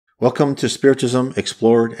Welcome to Spiritism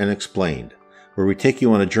Explored and Explained, where we take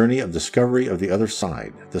you on a journey of discovery of the other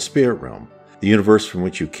side, the spirit realm, the universe from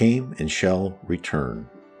which you came and shall return.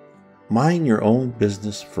 Mind your own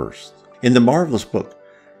business first. In the marvelous book,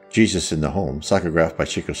 Jesus in the Home, psychographed by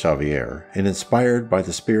Chico Xavier and inspired by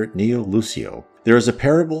the spirit Neo Lucio, there is a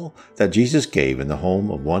parable that Jesus gave in the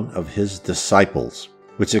home of one of his disciples,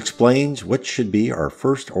 which explains what should be our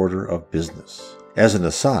first order of business. As an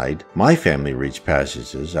aside, my family reads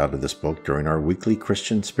passages out of this book during our weekly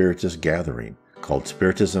Christian Spiritist gathering called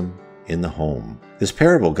Spiritism in the Home. This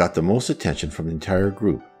parable got the most attention from the entire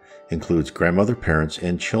group, includes grandmother, parents,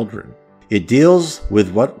 and children. It deals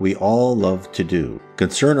with what we all love to do,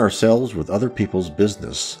 concern ourselves with other people's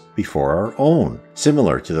business before our own,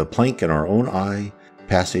 similar to the plank in our own eye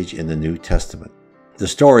passage in the New Testament. The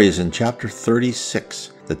story is in chapter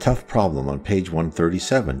 36, the tough problem, on page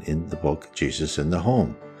 137 in the book Jesus in the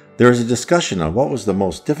Home. There is a discussion on what was the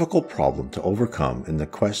most difficult problem to overcome in the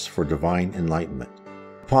quest for divine enlightenment.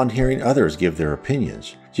 Upon hearing others give their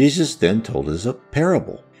opinions, Jesus then told us a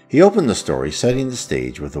parable. He opened the story setting the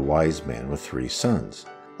stage with a wise man with 3 sons.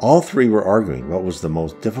 All 3 were arguing what was the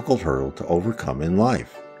most difficult hurdle to overcome in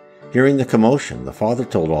life. Hearing the commotion, the father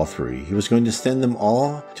told all 3 he was going to send them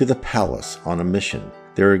all to the palace on a mission.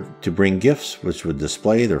 They were to bring gifts which would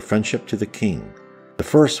display their friendship to the king. The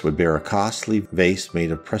first would bear a costly vase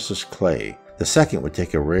made of precious clay. The second would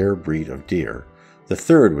take a rare breed of deer. The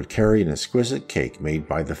third would carry an exquisite cake made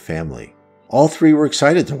by the family. All 3 were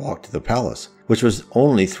excited to walk to the palace, which was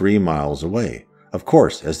only 3 miles away. Of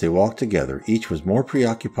course, as they walked together, each was more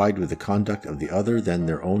preoccupied with the conduct of the other than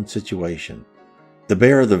their own situation. The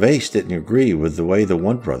bearer of the vase didn't agree with the way the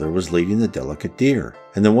one brother was leading the delicate deer,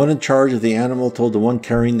 and the one in charge of the animal told the one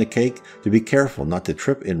carrying the cake to be careful not to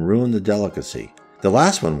trip and ruin the delicacy. The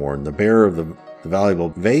last one warned the bearer of the valuable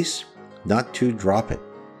vase not to drop it.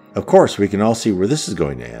 Of course, we can all see where this is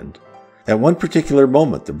going to end. At one particular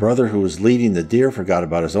moment, the brother who was leading the deer forgot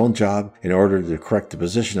about his own job in order to correct the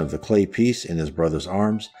position of the clay piece in his brother's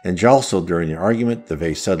arms, and jostled during the argument. The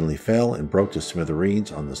vase suddenly fell and broke to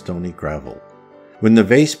smithereens on the stony gravel. When the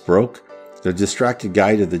vase broke, the distracted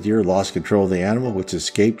guide of the deer lost control of the animal, which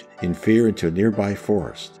escaped in fear into a nearby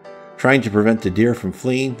forest. Trying to prevent the deer from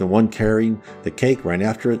fleeing, the one carrying the cake ran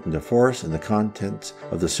after it in the forest, and the contents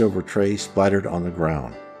of the silver tray splattered on the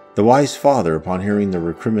ground. The wise father, upon hearing the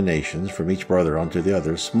recriminations from each brother onto the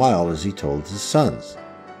other, smiled as he told his sons,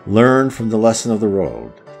 "Learn from the lesson of the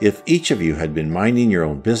road. If each of you had been minding your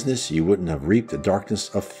own business, you wouldn't have reaped the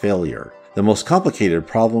darkness of failure. The most complicated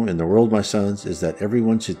problem in the world, my sons, is that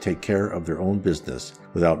everyone should take care of their own business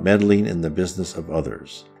without meddling in the business of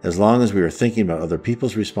others. As long as we are thinking about other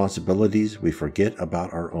people's responsibilities, we forget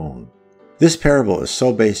about our own." This parable is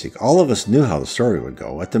so basic, all of us knew how the story would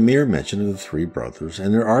go at the mere mention of the 3 brothers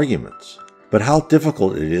and their arguments. But how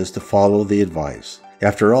difficult it is to follow the advice.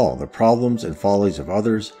 After all, the problems and follies of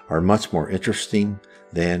others are much more interesting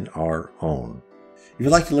than our own. If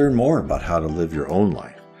you'd like to learn more about how to live your own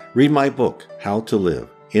life, read my book, How to Live,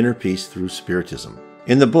 Inner Peace Through Spiritism.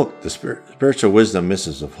 In the book, The Spiritual Wisdom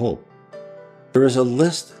Missives of Hope, there is a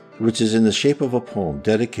list which is in the shape of a poem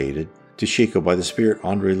dedicated to Chico by the spirit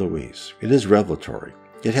Andre Luis. It is revelatory.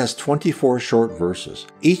 It has 24 short verses.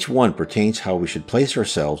 Each one pertains how we should place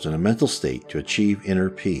ourselves in a mental state to achieve inner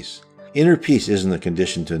peace. Inner peace isn't a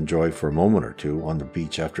condition to enjoy for a moment or two on the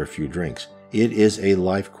beach after a few drinks. It is a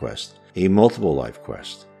life quest, a multiple life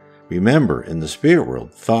quest. Remember, in the spirit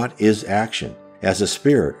world, thought is action. As a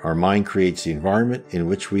spirit, our mind creates the environment in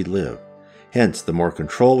which we live. Hence, the more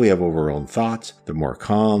control we have over our own thoughts, the more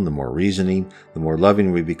calm, the more reasoning, the more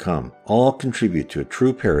loving we become. All contribute to a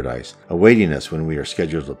true paradise awaiting us when we are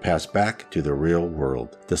scheduled to pass back to the real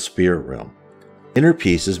world, the spirit realm. Inner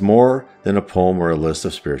peace is more than a poem or a list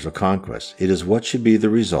of spiritual conquests. It is what should be the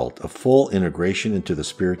result of full integration into the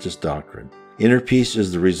Spiritist doctrine. Inner peace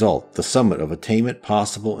is the result, the summit of attainment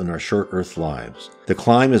possible in our short earth lives. The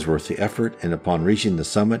climb is worth the effort, and upon reaching the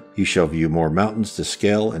summit, you shall view more mountains to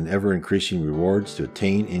scale and ever-increasing rewards to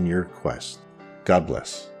attain in your quest. God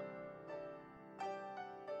bless.